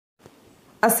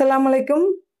Assalamualaikum.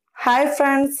 Hi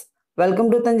friends. Welcome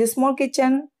to Thanjai Small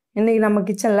Kitchen. இன்னைக்கு நம்ம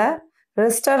கிச்சன்ல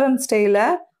ரெஸ்டாரன்ட் ஸ்டைல்ல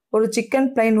ஒரு chicken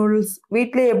plain noodles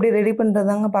வீட்லயே எப்படி ரெடி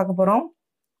பண்றதாங்க பார்க்க போறோம்.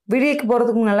 வீடியோக்கு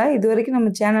போறதுக்கு முன்னால இதுவரைக்கும்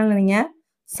நம்ம சேனலை நீங்க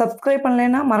subscribe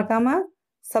பண்ணலைனா மறக்காம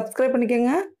subscribe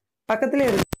பண்ணிக்கங்க. பக்கத்துல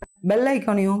இருக்க bell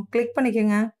ஐகானையும் click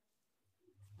பண்ணிக்கங்க.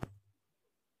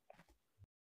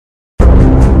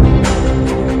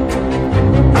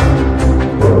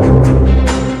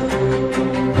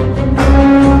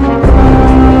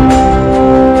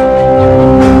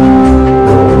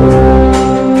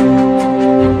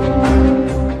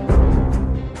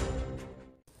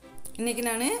 இன்னைக்கு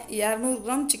நான் 200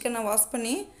 கிராம் சிக்கனை வாஷ்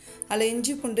பண்ணி அதில்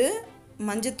இஞ்சி பூண்டு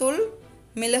மஞ்சத்தூள்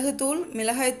மிளகுத்தூள்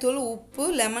மிளகாய்த்தூள் உப்பு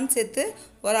லெமன் சேர்த்து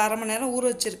ஒரு அரை மணி நேரம் ஊற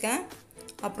வச்சுருக்கேன்.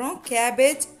 அப்புறம்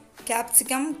கேபேஜ்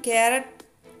கேப்சிகம் கேரட்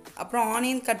அப்புறம்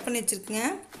ஆனியன் கட் பண்ணி வச்சுருக்கேங்க.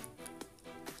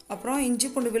 அப்புறம் இஞ்சி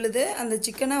பூண்டு விழுது அந்த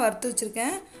சிக்கனை வறுத்து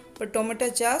வச்சுருக்கேன். இப்போ டொமேட்டோ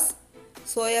சாஸ்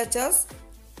சோயா சாஸ்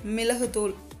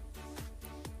மிளகுத்தூள்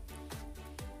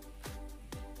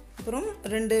அப்புறம்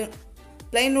 2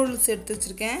 plain noodles எடுத்து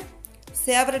வச்சுருக்கேன்.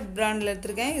 ஃபேவரட் பிராண்டில்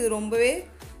எடுத்துருக்கேன். இது ரொம்பவே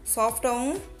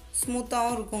சாஃப்டாகவும்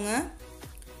ஸ்மூத்தாகவும் இருக்குங்க.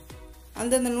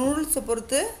 அந்தந்த நூடுல்ஸை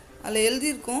பொறுத்து அதில்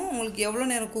எழுதியிருக்கும் உங்களுக்கு எவ்வளோ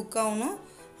நேரம் குக் ஆகணும்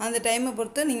அந்த டைமை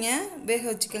பொறுத்து நீங்கள் வேக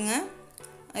வச்சுக்கோங்க.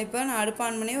 இப்போ நான் அடுப்பு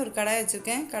ஆன் பண்ணி ஒரு கடாய்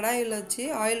வச்சுருக்கேன். கடாயில் வச்சு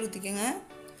ஆயில் ஊற்றிக்கோங்க.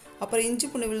 அப்புறம் இஞ்சி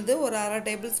பூண்டு விழுது ஒரு அரை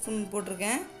டேபிள் ஸ்பூன்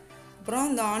போட்டிருக்கேன். அப்புறம்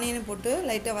இந்த ஆனியனை போட்டு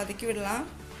லைட்டாக வதக்கி விடலாம்.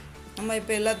 நம்ம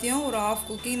இப்போ எல்லாத்தையும் ஒரு ஆஃப்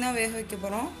குக்கிங் தான் வேக வைக்க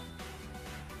போகிறோம்.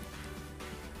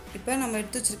 இப்போ நம்ம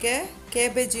எடுத்து வச்சுருக்க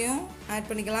கேபேஜையும் ஆட்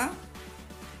பண்ணிக்கலாம்.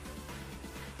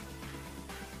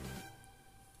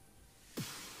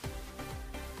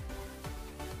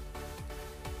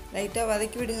 லைட்டாக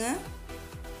வதக்கி விடுங்க.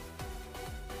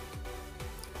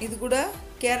 இது கூட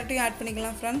கேரட்டையும் ஆட்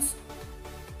பண்ணிக்கலாம் ஃப்ரெண்ட்ஸ்.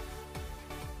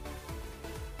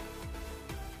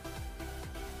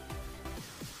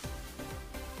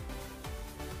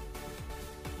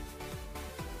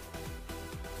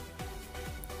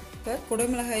 இப்போ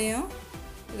குடமிளகாயும்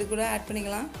இது கூட ஆட்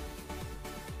பண்ணிக்கலாம்.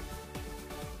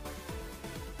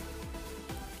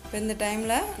 இப்போ இந்த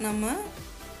டைமில் நம்ம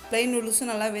plain noodles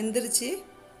நல்லா வெந்துருச்சு.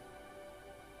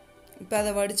 இப்போ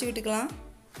அதை வடித்து விட்டுக்கலாம்.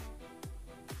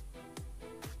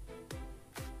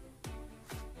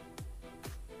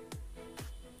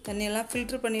 தண்ணியெல்லாம்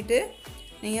ஃபில்ட்ரு பண்ணிவிட்டு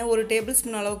நீங்கள் ஒரு டேபிள்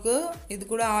ஸ்பூன் அளவுக்கு இது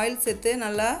கூட ஆயில் சேர்த்து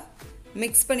நல்லா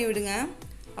மிக்ஸ் பண்ணி விடுங்க.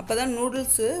 அப்போ தான்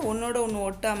நூடுல்ஸு ஒன்றோட ஒன்று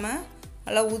ஒட்டாமல்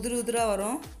நல்லா உதிரி உதிராக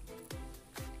வரும்.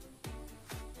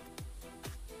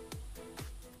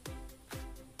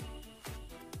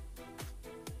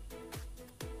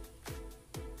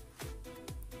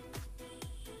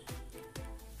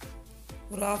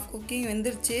 ஒரு ஆஃப் குக்கிங்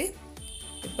வெந்துருச்சு.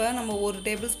 இப்போ நம்ம ஒரு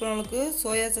டேபிள் ஸ்பூன் அளவுக்கு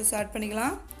சோயா சாஸ் ஆட்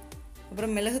பண்ணிக்கலாம்.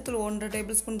 அப்புறம் மிளகுத்தூள் 1.5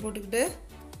 டேபிள் ஸ்பூன் போட்டுக்கிட்டு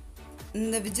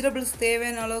இந்த வெஜிடபிள்ஸ்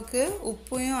தேவையான அளவுக்கு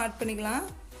உப்பையும் ஆட் பண்ணிக்கலாம்.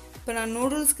 இப்போ நான்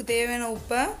நூடுல்ஸ்க்கு தேவையான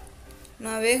உப்பை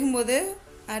நான் வேகும்போது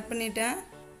ஆட் பண்ணிட்டேன்.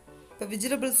 இப்போ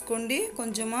வெஜிடபிள்ஸ் கொண்டு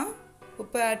கொஞ்சமாக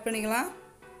உப்பை ஆட் பண்ணிக்கலாம்.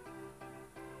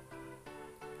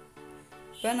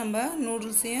 இப்போ நம்ம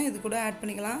நூடுல்ஸையும் இது கூட ஆட்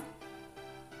பண்ணிக்கலாம்.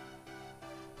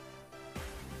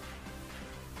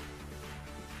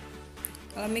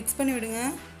 நல்லா மிக்ஸ் பண்ணி விடுங்க.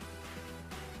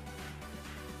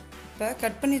 இப்போ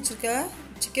கட் பண்ணி வச்சுருக்க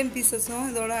சிக்கன் பீசஸும்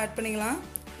இதோட ஆட் பண்ணிக்கலாம்.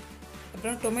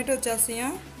 அப்புறம் டொமேட்டோ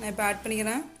சாஸையும் நான் இப்போ ஆட்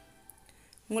பண்ணிக்கிறேன்.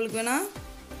 உங்களுக்கு வேணால்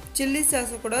சில்லி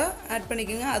சாஸை கூட ஆட்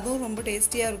பண்ணிக்கோங்க. அதுவும் ரொம்ப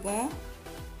டேஸ்டியாக இருக்கும்.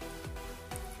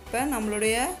 இப்போ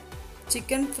நம்மளுடைய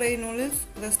சிக்கன் ஃப்ரை நூடுல்ஸ்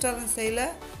ரெஸ்டாரண்ட்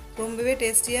ஸ்டைலில் ரொம்பவே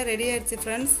டேஸ்டியாக ரெடி ஆகிடுச்சு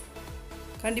ஃப்ரெண்ட்ஸ்.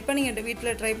 கண்டிப்பாக நீங்கள்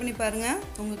வீட்டில் ட்ரை பண்ணி பாருங்கள்.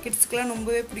 உங்கள் கிட்ஸ்க்கெலாம்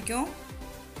ரொம்பவே பிடிக்கும்.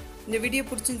 இந்த வீடியோ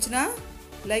பிடிச்சிருந்துச்சின்னா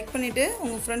லைக் பண்ணிவிட்டு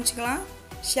உங்கள் ஃப்ரெண்ட்ஸுக்கெலாம்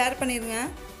ஷேர் பண்ணிடுங்க.